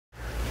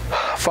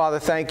Father,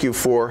 thank you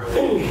for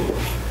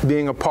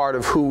being a part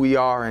of who we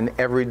are in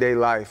everyday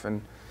life.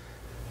 And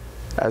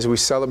as we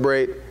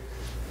celebrate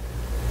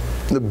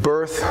the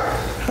birth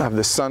of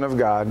the Son of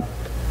God,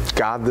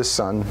 God the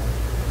Son,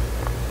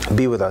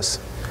 be with us.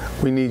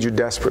 We need you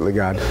desperately,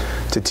 God,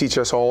 to teach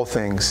us all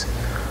things.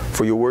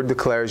 For your word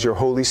declares your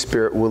Holy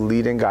Spirit will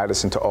lead and guide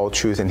us into all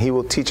truth, and he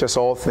will teach us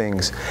all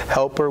things.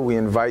 Helper, we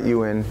invite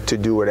you in to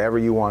do whatever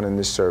you want in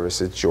this service.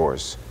 It's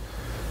yours.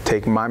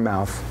 Take my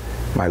mouth,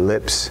 my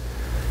lips,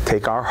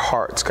 take our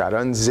hearts, God.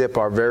 Unzip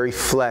our very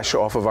flesh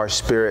off of our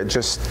spirit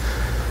just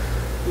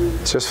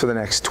for the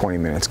next 20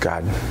 minutes,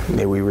 God.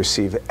 May we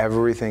receive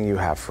everything you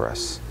have for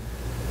us.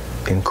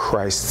 In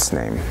Christ's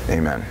name,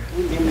 amen.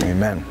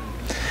 Amen.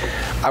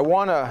 I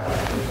want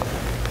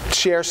to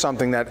share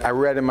something that I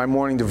read in my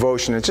morning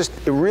devotion. It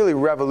really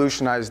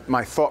revolutionized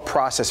my thought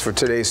process for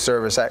today's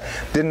service. I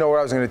didn't know what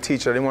I was going to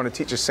teach. I didn't want to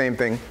teach the same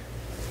thing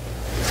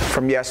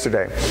from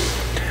yesterday.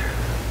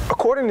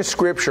 According to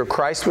Scripture,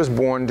 Christ was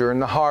born during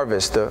the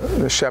harvest.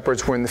 The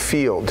shepherds were in the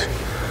field,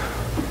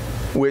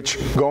 which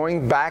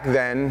going back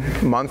then,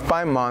 month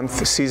by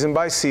month, season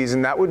by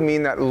season, that would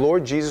mean that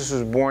Lord Jesus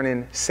was born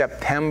in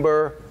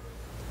September,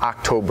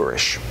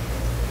 October-ish.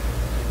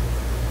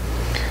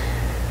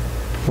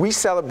 We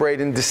celebrate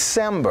in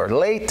December,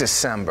 late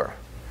December.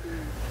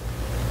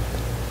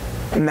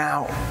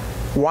 Now,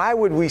 why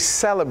would we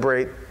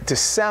celebrate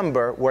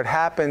December what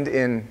happened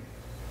in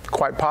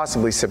quite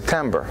possibly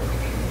September?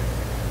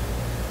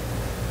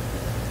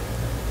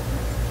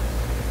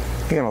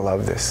 You're going to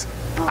love this.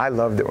 I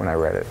loved it when I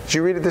read it. Did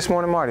you read it this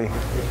morning, Marty?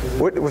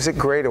 Was it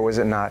great or was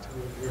it not?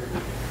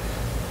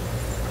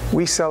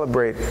 We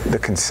celebrate the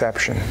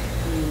conception,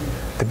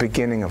 the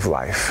beginning of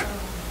life.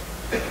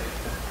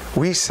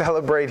 We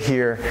celebrate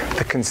here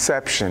the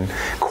conception.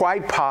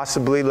 Quite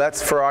possibly,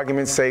 let's for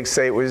argument's sake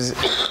say it was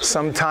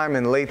sometime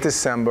in late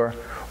December,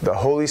 the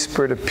Holy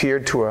Spirit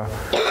appeared to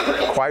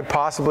quite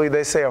possibly,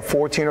 they say, a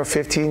 14 or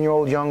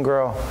 15-year-old young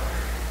girl.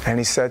 And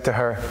he said to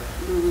her,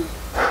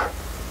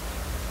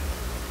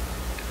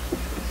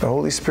 the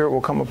Holy Spirit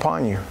will come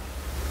upon you,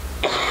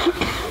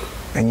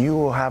 and you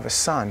will have a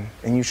son,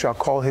 and you shall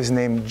call his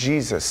name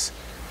Jesus.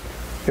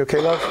 You okay,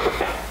 love?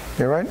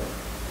 You all right?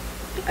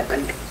 I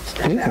think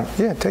step out.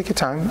 Yeah, take your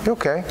time. You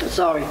okay?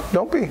 Sorry.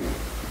 Don't be.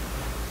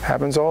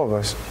 Happens to all of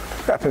us.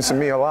 Happens to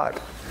me a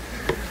lot.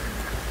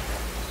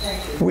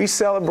 We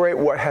celebrate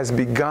what has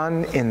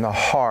begun in the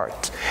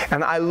heart.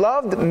 And I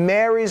loved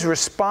Mary's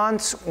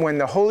response when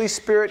the Holy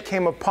Spirit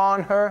came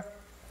upon her.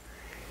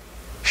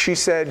 She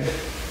said,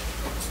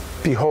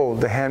 behold,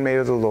 the handmaid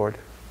of the Lord.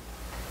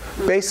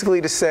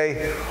 Basically to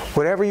say,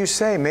 whatever you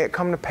say, may it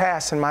come to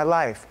pass in my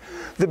life.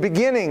 The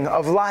beginning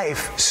of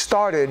life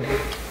started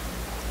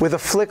with a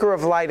flicker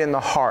of light in the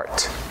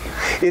heart.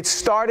 It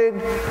started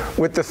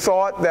with the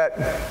thought that,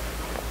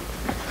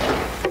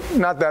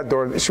 not that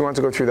door, she wants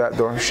to go through that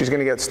door. She's going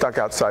to get stuck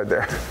outside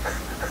there.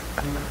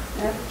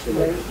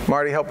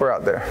 Marty, help her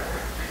out there.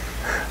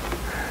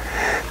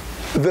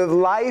 The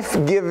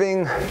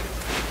life-giving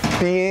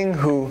being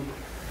who,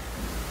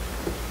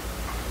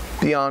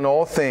 beyond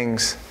all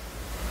things,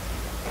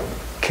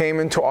 came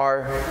into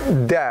our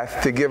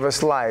death to give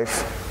us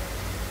life.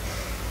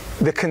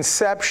 The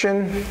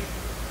conception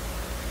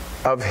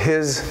of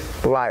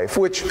his life,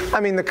 which, I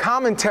mean, the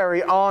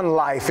commentary on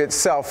life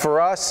itself for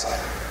us,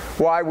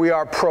 why we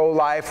are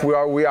pro-life,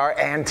 we are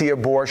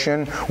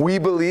anti-abortion, we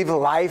believe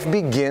life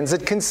begins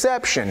at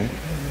conception.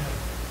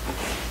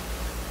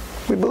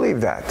 We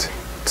believe that.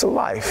 It's a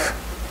life.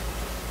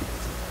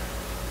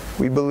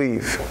 We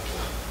believe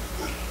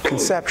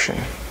conception.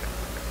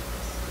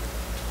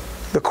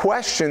 The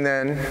question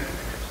then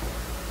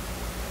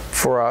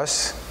for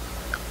us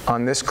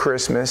on this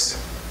Christmas,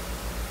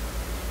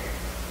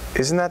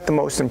 isn't that the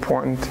most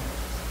important?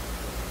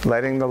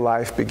 Letting the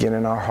life begin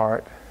in our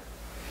heart.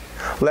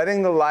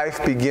 Letting the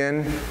life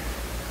begin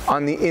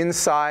on the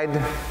inside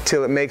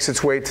till it makes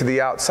its way to the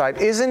outside.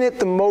 Isn't it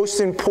the most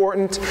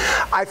important?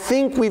 I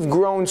think we've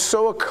grown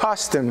so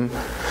accustomed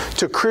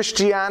to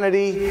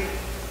Christianity,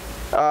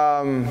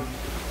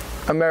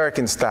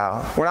 American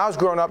Style. When I was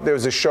growing up, there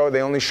was a show,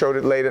 they only showed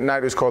it late at night.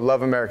 It was called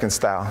Love American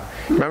Style.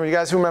 Remember, you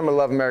guys who remember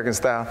Love American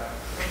Style?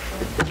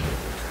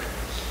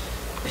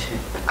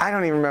 I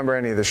don't even remember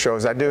any of the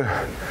shows. I do.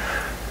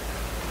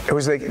 It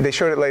was like they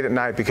showed it late at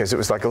night because it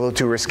was like a little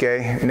too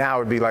risque. Now it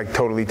would be like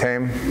totally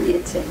tame.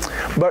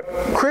 But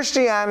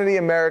Christianity,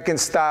 American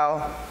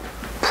Style,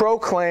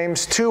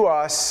 proclaims to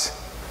us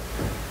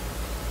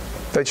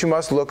that you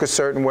must look a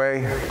certain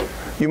way,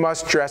 you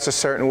must dress a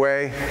certain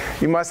way,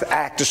 you must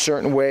act a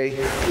certain way,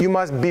 you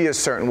must be a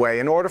certain way.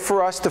 In order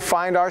for us to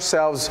find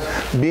ourselves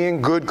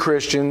being good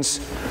Christians,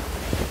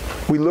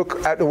 we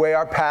look at the way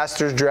our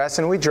pastors dress,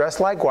 and we dress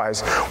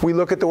likewise. We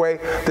look at the way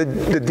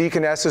the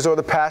deaconesses or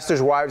the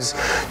pastors' wives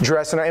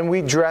dress, and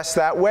we dress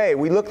that way.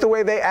 We look the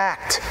way they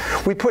act.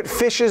 We put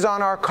fishes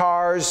on our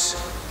cars,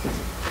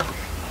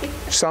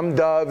 some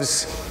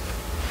doves.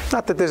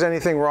 Not that there's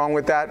anything wrong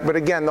with that, but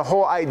again, the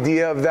whole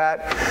idea of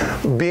that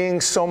being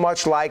so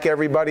much like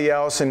everybody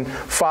else and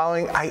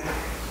following,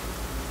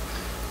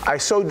 I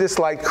so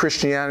disliked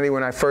Christianity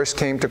when I first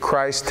came to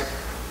Christ.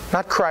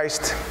 Not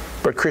Christ,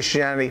 but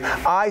Christianity.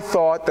 I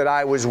thought that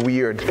I was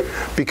weird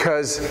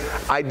because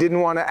I didn't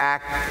want to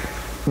act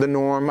the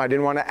norm. I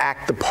didn't want to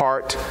act the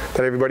part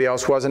that everybody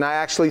else was. And I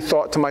actually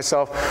thought to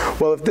myself,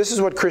 well, if this is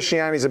what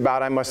Christianity is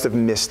about, I must have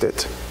missed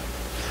it.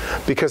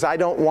 Because I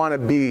don't want to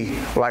be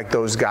like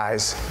those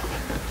guys.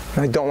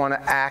 I don't want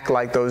to act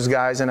like those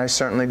guys, and I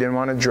certainly didn't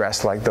want to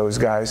dress like those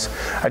guys.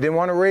 I didn't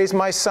want to raise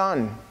my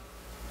son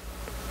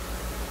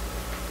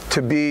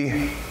to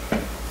be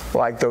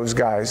like those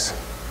guys.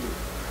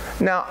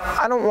 Now,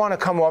 I don't want to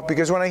come off,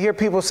 because when I hear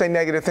people say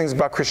negative things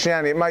about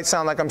Christianity, it might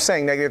sound like I'm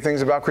saying negative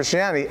things about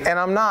Christianity, and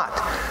I'm not.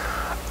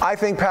 I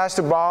think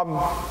Pastor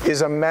Bob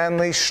is a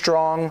manly,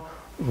 strong,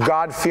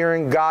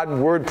 God-fearing,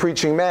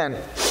 God-word-preaching man.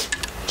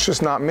 It's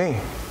just not me.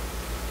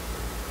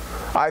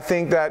 I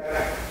think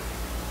that,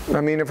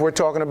 if we're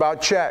talking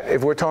about Chet,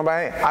 if we're talking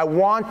about, I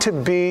want to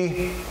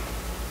be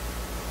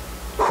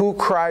who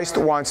Christ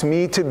wants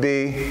me to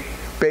be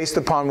based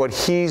upon what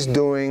He's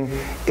doing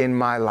in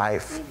my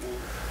life.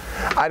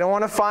 I don't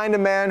want to find a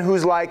man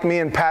who's like me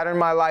and pattern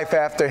my life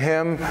after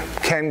him.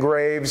 Ken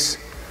Graves,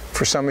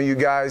 for some of you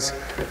guys.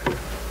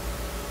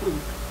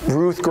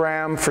 Ruth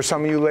Graham, for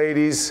some of you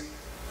ladies.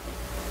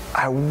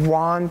 I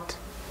want,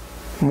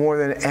 more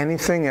than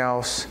anything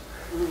else,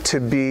 to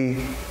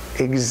be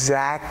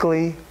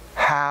exactly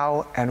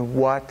how and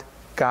what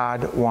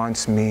God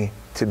wants me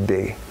to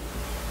be.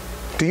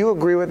 Do you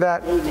agree with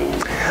that?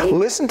 Amen.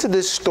 Listen to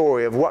this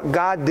story of what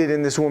God did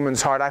in this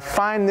woman's heart. I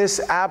find this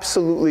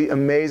absolutely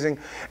amazing.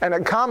 And a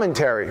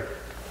commentary,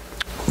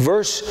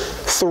 verse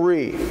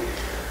 3,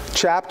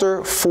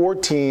 chapter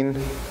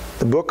 14,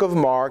 the book of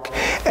Mark,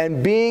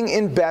 and being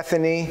in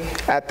Bethany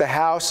at the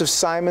house of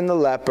Simon the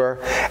leper,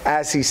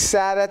 as he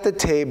sat at the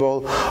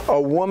table,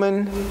 a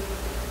woman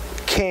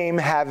came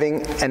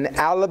having an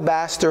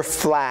alabaster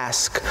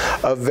flask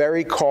of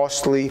very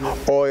costly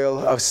oil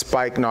of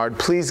spikenard.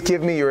 Please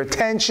give me your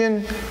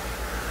attention.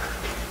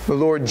 The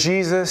Lord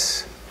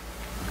Jesus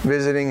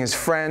visiting his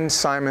friend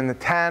Simon the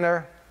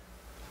tanner.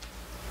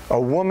 A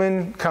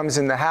woman comes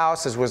in the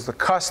house, as was the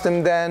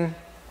custom then,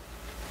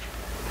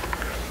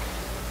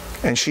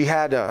 and she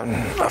had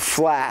a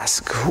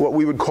flask, what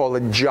we would call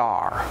a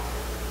jar.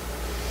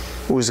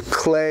 It was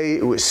clay,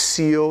 it was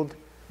sealed.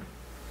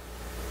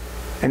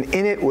 And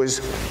in it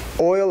was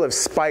oil of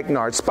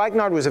spikenard.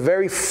 Spikenard was a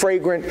very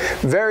fragrant,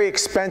 very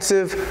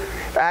expensive.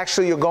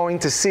 Actually, you're going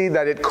to see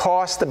that it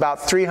cost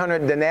about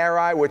 300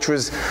 denarii, which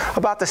was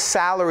about the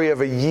salary of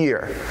a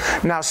year.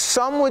 Now,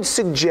 some would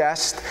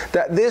suggest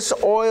that this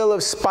oil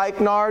of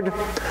spikenard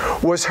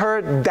was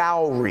her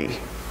dowry,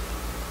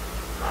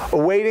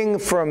 waiting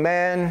for a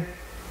man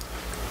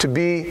to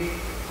be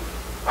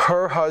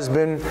her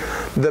husband.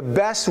 The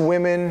best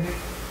women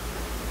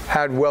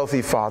had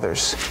wealthy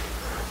fathers.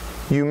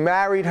 You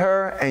married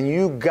her and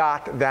you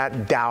got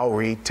that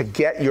dowry to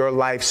get your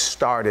life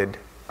started.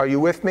 Are you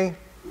with me?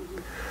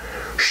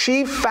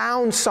 She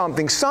found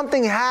something.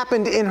 Something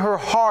happened in her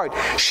heart.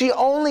 She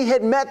only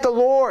had met the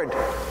Lord.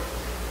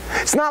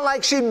 It's not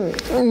like she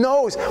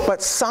knows,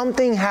 but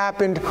something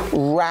happened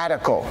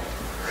radical.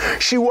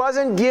 She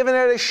wasn't giving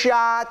it a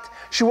shot.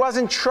 She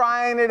wasn't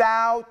trying it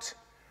out.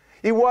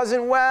 It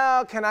wasn't,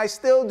 well, can I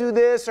still do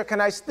this or can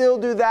I still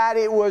do that?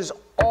 It was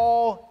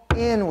all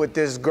in with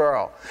this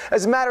girl.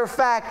 As a matter of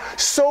fact,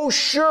 so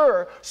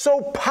sure,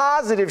 so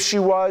positive she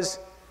was,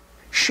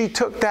 she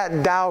took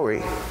that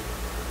dowry,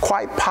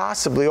 quite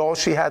possibly all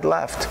she had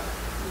left.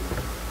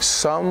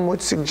 Some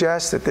would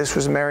suggest that this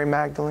was Mary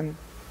Magdalene.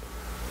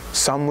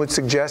 Some would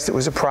suggest it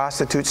was a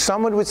prostitute.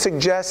 Some would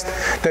suggest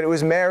that it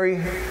was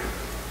Mary,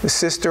 the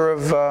sister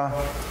of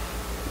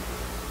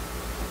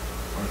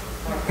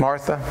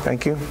Martha.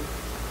 Thank you.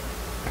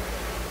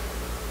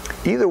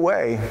 Either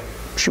way,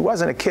 she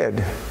wasn't a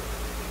kid.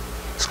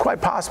 It's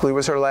quite possibly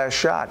was her last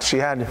shot. She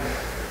had,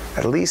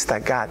 at least I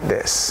got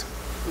this.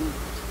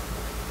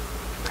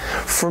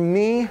 For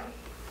me,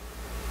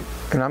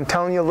 and I'm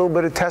telling you a little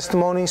bit of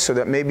testimony so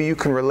that maybe you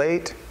can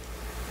relate,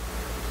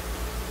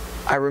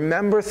 I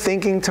remember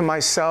thinking to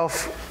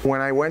myself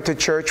when I went to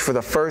church for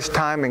the first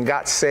time and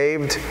got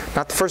saved,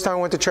 not the first time I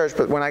went to church,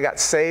 but when I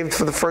got saved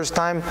for the first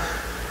time,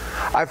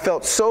 I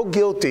felt so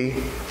guilty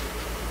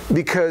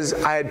because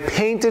I had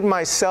painted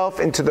myself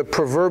into the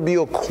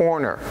proverbial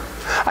corner.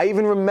 I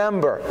even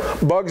remember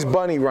Bugs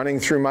Bunny running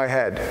through my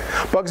head.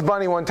 Bugs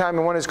Bunny one time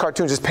in one of his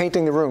cartoons is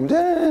painting the room,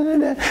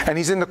 and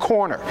he's in the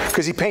corner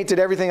because he painted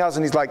everything else,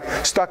 and he's like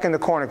stuck in the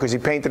corner because he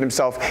painted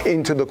himself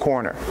into the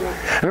corner.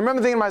 And I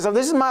remember thinking to myself,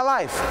 this is my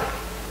life.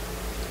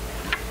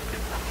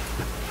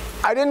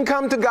 I didn't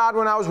come to God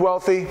when I was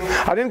wealthy.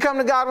 I didn't come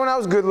to God when I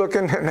was good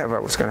looking.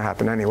 Never was going to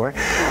happen anyway.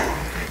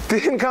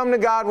 Didn't come to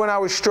God when I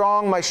was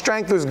strong. My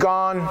strength was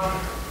gone.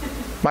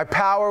 My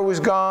power was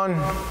gone.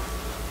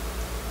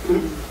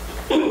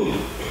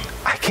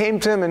 I came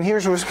to Him, and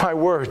here's was my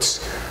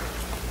words.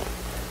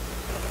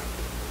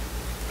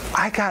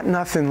 I got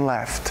nothing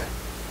left.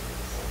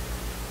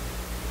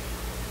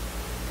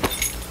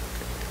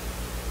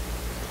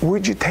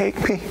 Would you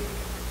take me?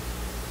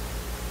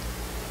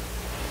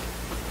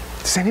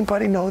 Does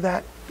anybody know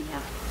that? Yeah.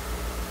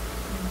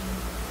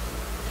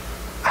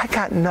 I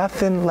got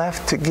nothing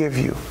left to give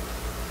you.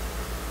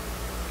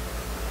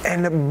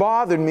 And it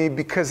bothered me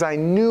because I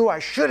knew I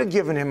should have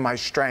given him my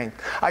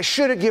strength. I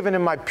should have given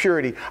him my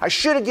purity. I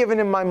should have given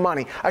him my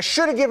money. I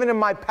should have given him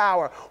my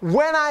power.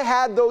 When I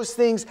had those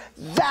things,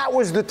 that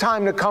was the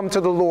time to come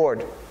to the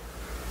Lord.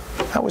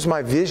 That was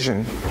my vision.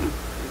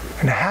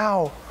 And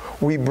how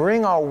we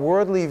bring our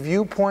worldly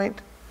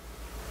viewpoint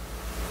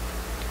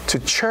to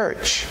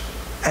church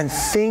and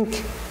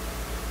think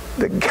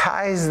the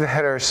guys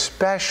that are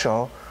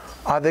special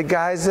are the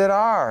guys that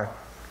are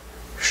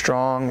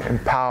strong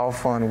and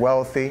powerful and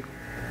wealthy.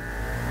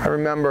 I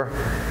remember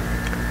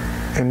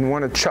in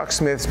one of Chuck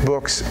Smith's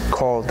books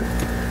called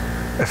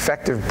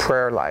Effective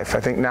Prayer Life. I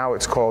think now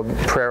it's called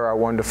Prayer, Our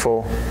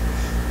Wonderful.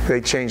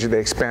 They changed it, they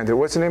expanded it.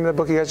 What's the name of the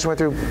book you guys just went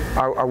through?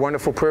 Our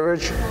Wonderful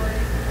Privilege?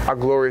 Our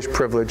Glorious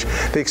Privilege.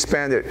 They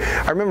expanded it.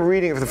 I remember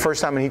reading it for the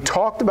first time, and he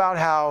talked about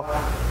how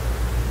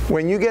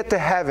when you get to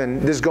heaven,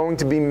 there's going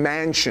to be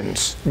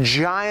mansions,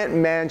 giant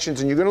mansions,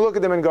 and you're going to look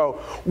at them and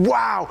go,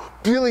 wow,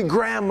 Billy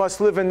Graham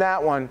must live in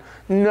that one.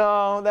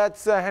 No,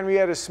 that's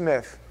Henrietta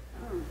Smith.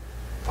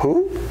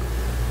 Who?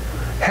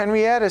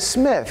 Henrietta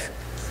Smith.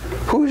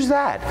 Who's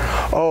that?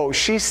 Oh,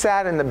 she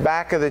sat in the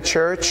back of the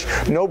church.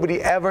 Nobody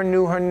ever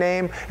knew her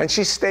name, and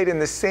she stayed in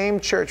the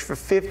same church for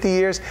 50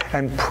 years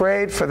and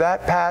prayed for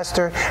that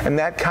pastor and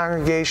that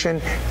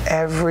congregation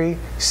every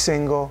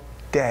single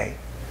day.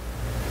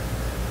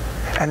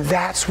 And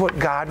that's what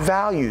God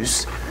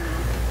values.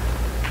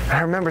 And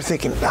I remember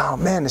thinking, oh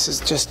man, this is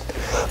just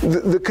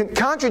the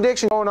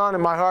contradiction going on in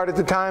my heart at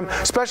the time,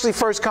 especially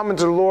first coming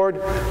to the Lord.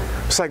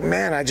 It's like,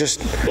 man, I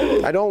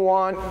don't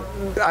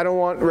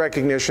want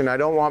recognition. I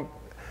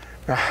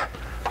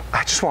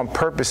just want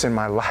purpose in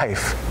my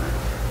life.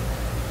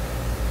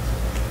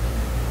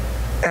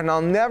 And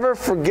I'll never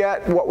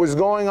forget what was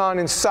going on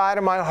inside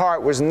of my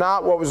heart was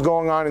not what was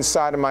going on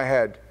inside of my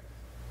head.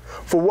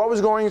 For what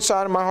was going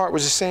inside of my heart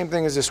was the same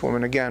thing as this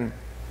woman. Again,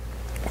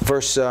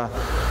 verse 3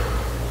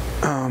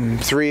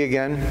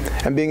 again.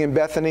 And being in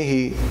Bethany,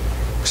 he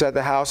was at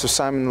the house of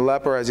Simon the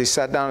leper. As he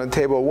sat down at the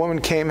table, a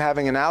woman came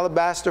having an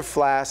alabaster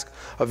flask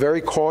of very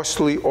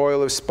costly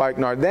oil of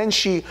spikenard. Then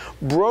she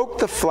broke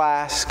the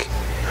flask,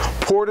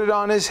 poured it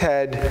on his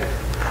head.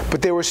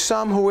 But there were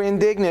some who were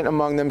indignant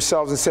among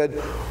themselves and said,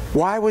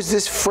 why was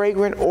this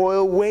fragrant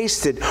oil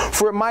wasted?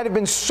 For it might have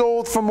been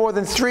sold for more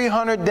than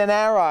 300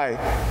 denarii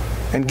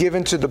and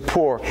given to the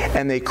poor.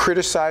 And they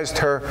criticized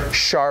her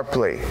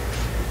sharply.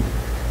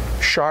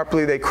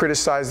 Sharply, they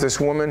criticized this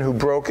woman who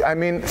broke. I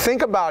mean,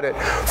 think about it.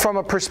 From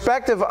a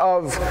perspective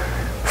of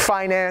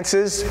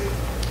finances,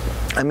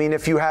 I mean,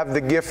 if you have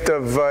the gift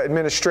of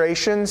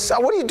administrations,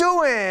 what are you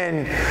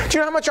doing? Do you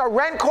know how much our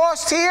rent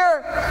costs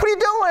here? What are you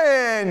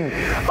doing?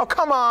 Oh,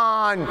 come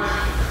on.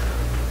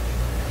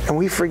 And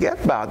we forget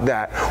about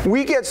that.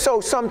 We get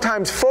so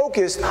sometimes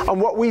focused on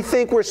what we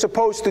think we're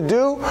supposed to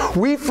do,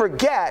 we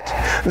forget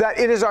that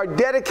it is our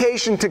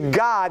dedication to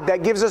God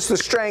that gives us the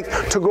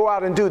strength to go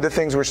out and do the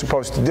things we're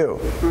supposed to do.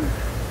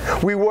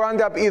 We wind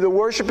up either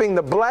worshiping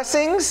the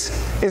blessings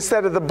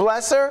instead of the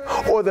blesser,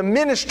 or the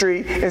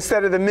ministry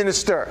instead of the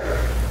minister.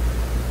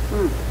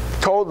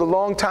 Told a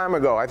long time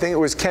ago, I think it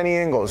was Kenny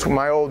Ingalls,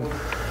 my old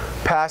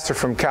pastor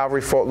from Calvary,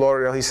 Fort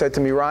Lauderdale. He said to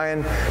me,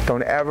 Ryan,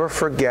 don't ever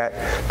forget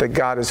that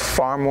God is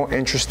far more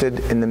interested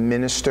in the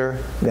minister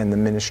than the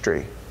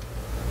ministry.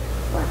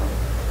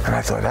 And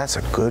I thought, that's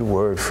a good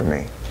word for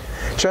me.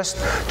 Just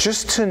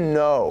to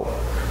know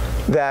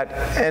that,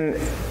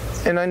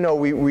 and I know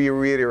we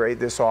reiterate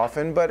this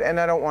often, and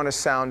I don't want to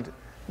sound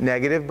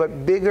negative,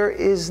 but bigger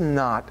is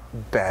not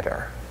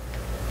better.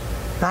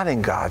 Not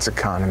in God's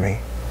economy.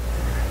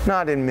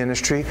 Not in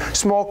ministry.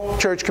 Small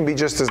church can be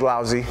just as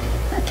lousy.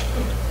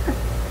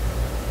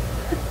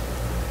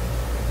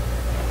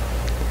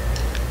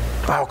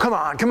 Oh, come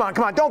on, come on,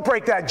 come on. Don't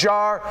break that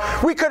jar.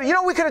 We could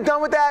have done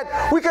with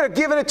that? We could have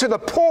given it to the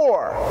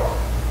poor.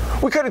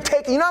 We could have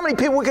taken, you know how many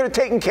people we could have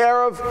taken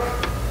care of?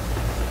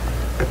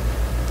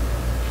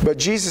 But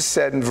Jesus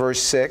said in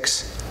verse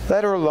 6,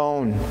 let her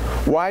alone.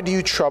 Why do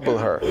you trouble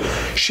her?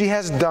 She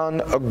has done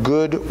a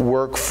good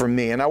work for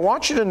me. And I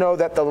want you to know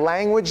that the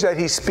language that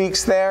he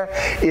speaks there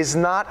is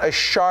not a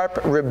sharp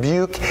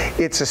rebuke.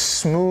 It's a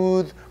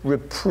smooth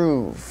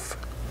reprove.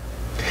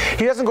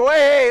 He doesn't go,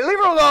 hey, leave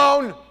her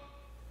alone.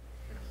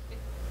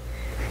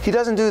 He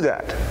doesn't do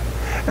that.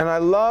 And I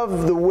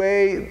love the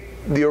way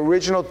the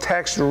original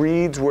text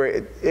reads, where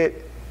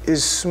it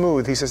is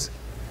smooth. He says,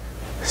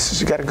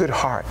 you got a good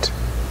heart.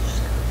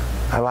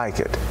 I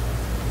like it.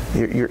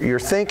 You're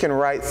thinking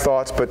right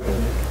thoughts, but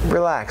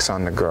relax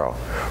on the girl.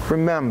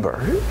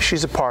 Remember,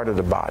 she's a part of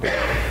the body.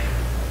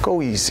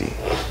 Go easy.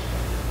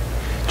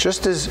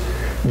 Just as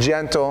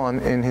gentle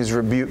in his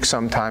rebuke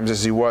sometimes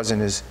as he was in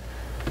his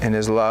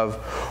love.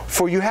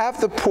 For you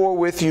have the poor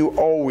with you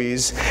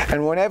always,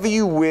 and whenever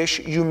you wish,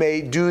 you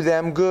may do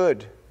them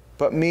good.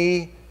 But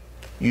me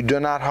you do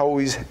not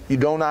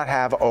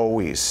have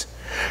always.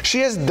 She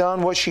has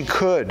done what she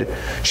could.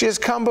 She has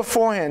come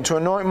beforehand to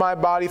anoint my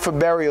body for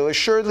burial.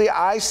 Assuredly,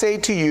 I say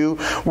to you,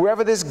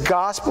 wherever this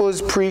gospel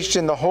is preached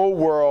in the whole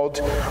world,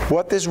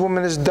 what this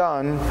woman has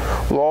done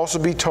will also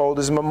be told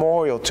as a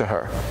memorial to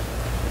her.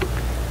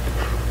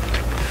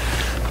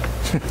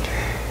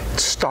 It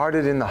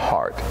started in the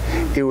heart.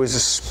 It was a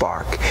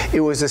spark.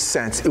 It was a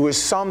sense. It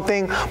was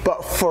something,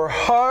 but for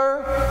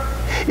her,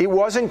 it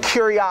wasn't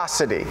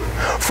curiosity.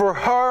 For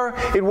her,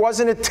 it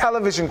wasn't a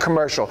television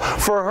commercial.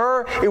 For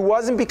her, it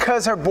wasn't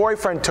because her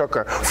boyfriend took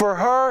her. For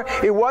her,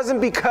 it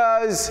wasn't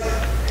because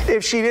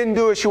if she didn't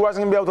do it, she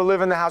wasn't going to be able to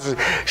live in the house.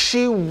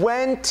 She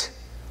went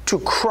to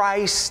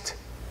Christ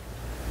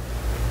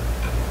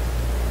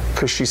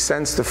because she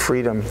sensed the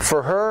freedom.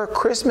 For her,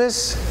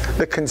 Christmas,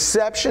 the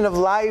conception of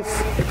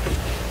life,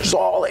 was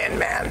all in,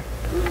 man.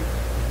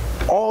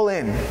 All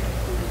in.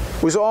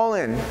 It was all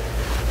in.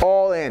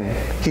 All in.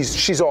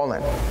 She's all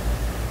in.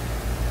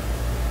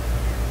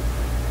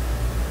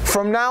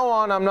 From now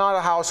on, I'm not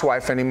a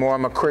housewife anymore.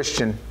 I'm a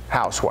Christian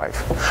housewife.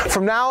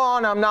 From now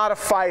on, I'm not a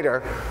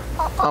fighter.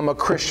 I'm a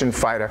Christian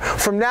fighter.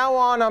 From now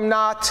on, I'm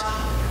not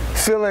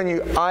filling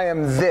you. I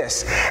am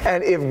this.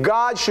 And if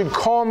God should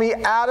call me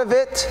out of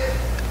it,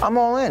 I'm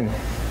all in.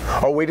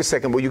 Oh, wait a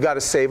second. Well, you got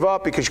to save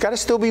up because you got to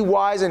still be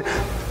wise and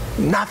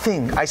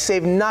nothing. I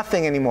save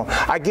nothing anymore.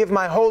 I give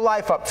my whole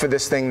life up for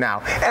this thing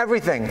now.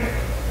 Everything.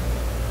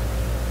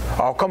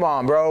 Oh, come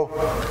on, bro.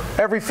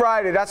 Every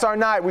Friday, that's our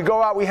night. We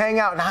go out, we hang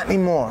out. Not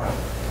anymore.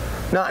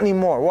 Not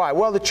anymore. Why?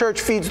 Well, the church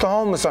feeds the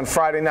homeless on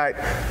Friday night.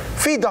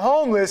 Feed the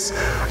homeless?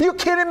 Are you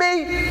kidding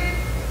me?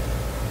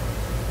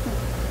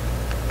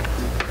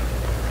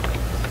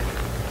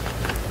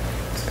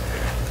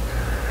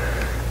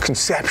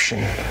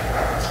 Conception.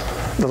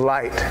 The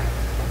light.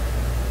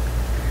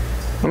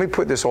 Let me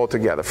put this all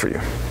together for you,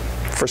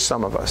 for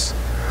some of us.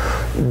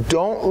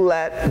 Don't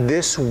let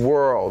this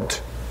world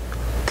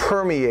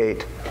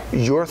permeate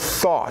your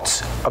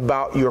thoughts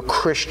about your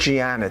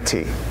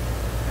Christianity.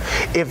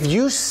 If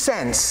you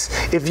sense,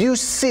 if you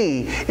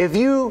see, if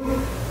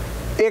you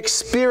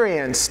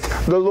experienced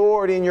the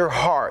Lord in your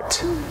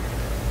heart,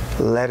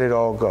 let it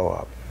all go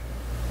up.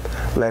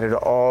 Let it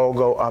all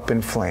go up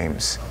in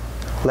flames.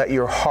 Let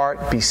your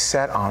heart be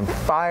set on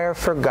fire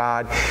for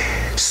God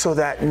so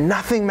that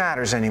nothing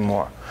matters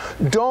anymore.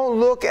 Don't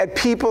look at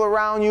people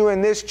around you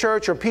in this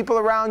church or people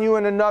around you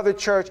in another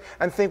church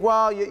and think,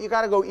 well, you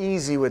got to go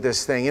easy with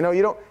this thing. You know,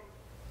 you don't.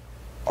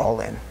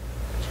 All in.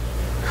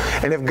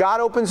 And if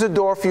God opens the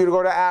door for you to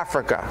go to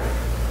Africa,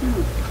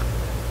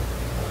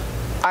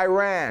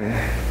 Iran,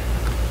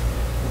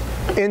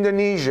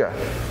 Indonesia,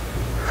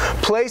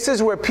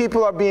 places where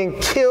people are being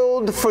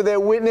killed for their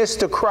witness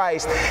to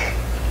Christ,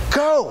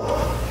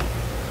 go.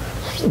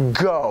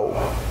 Go.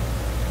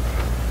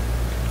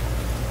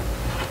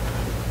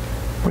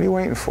 What are you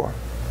waiting for?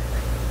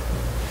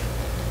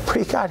 What do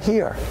you got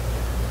here?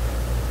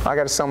 I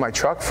got to sell my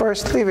truck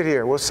first? Leave it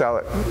here. We'll sell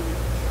it.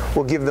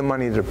 We'll give the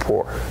money to the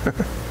poor.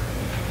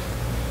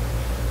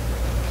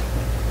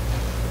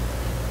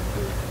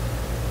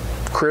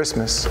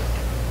 Christmas,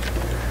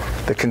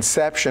 the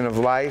conception of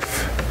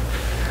life,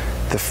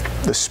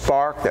 the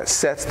spark that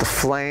sets the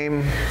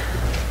flame.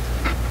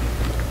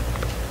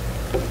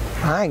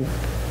 I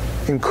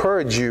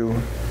encourage you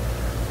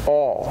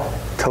all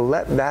to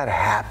let that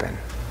happen.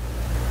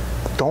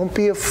 Don't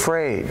be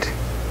afraid.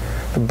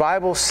 The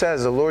Bible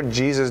says, the Lord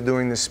Jesus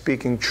doing the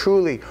speaking,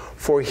 truly,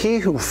 for he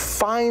who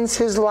finds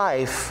his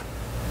life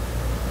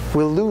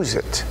will lose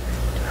it.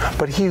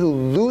 But he who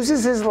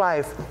loses his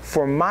life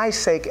for my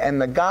sake and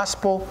the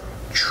gospel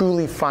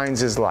truly finds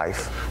his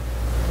life.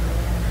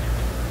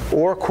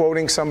 Or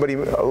quoting somebody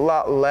a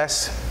lot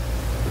less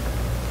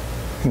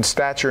in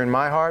stature in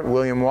my heart,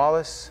 William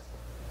Wallace,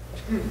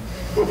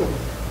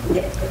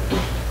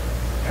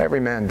 every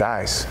man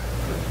dies.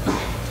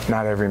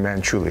 Not every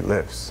man truly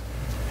lives.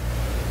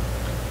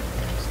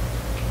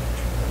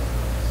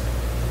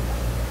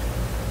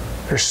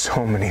 There's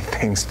so many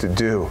things to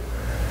do.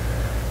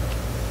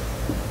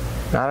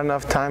 Not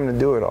enough time to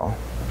do it all.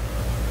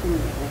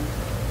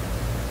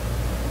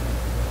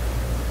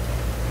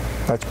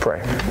 Let's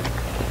pray.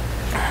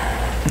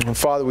 And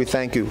Father, we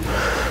thank you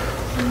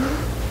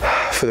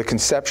for the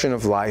conception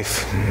of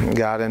life,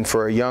 God, and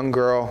for a young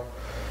girl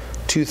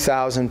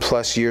 2,000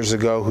 plus years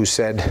ago who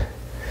said,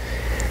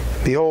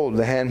 "Behold,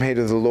 the handmaid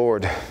of the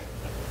Lord,"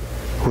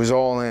 who was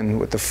all in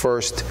with the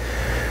first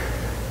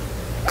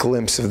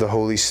glimpse of the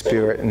Holy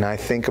Spirit. And I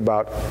think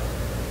about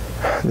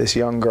this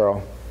young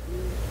girl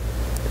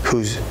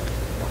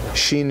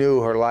she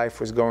knew her life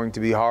was going to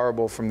be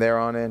horrible from there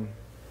on in.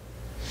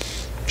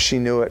 She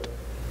knew it.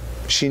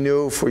 She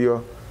knew, for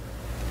your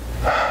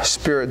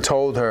Spirit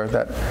told her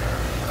that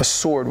a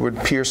sword would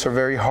pierce her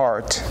very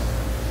heart,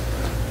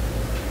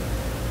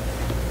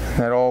 and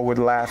that all would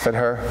laugh at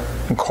her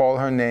and call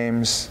her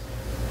names.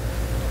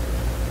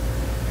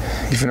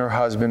 Even her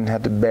husband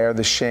had to bear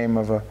the shame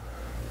of a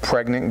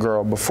pregnant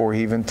girl before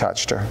he even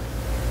touched her.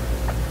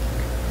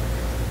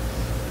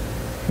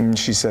 And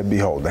she said,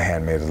 "Behold, the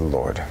handmaid of the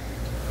Lord."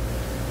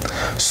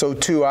 So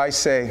too I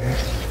say,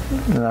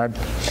 and I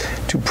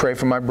do pray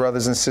for my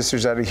brothers and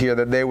sisters that are here,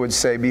 that they would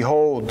say,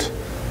 behold,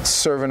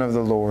 servant of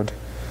the Lord.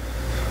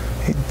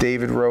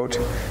 David wrote,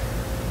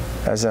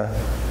 as a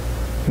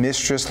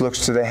mistress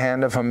looks to the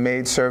hand of her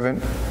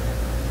maidservant,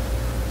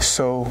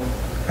 so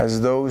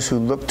as those who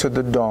look to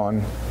the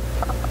dawn,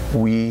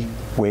 we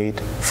wait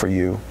for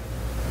you.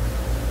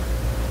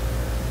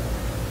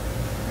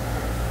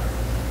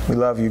 We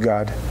love you,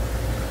 God.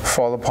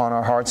 Fall upon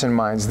our hearts and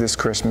minds this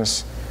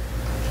Christmas.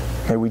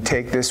 May we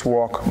take this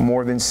walk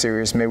more than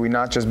serious. May we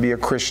not just be a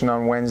Christian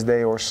on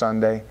Wednesday or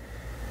Sunday.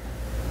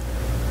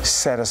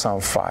 Set us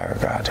on fire,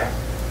 God.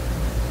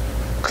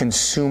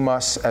 Consume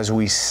us as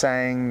we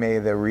sang. May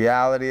the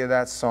reality of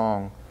that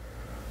song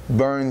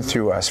burn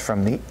through us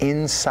from the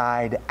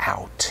inside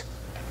out.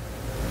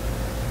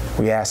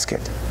 We ask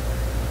it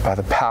by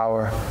the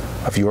power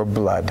of your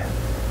blood,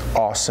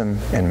 awesome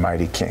and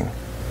mighty King.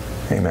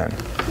 Amen.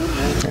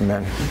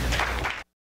 Amen.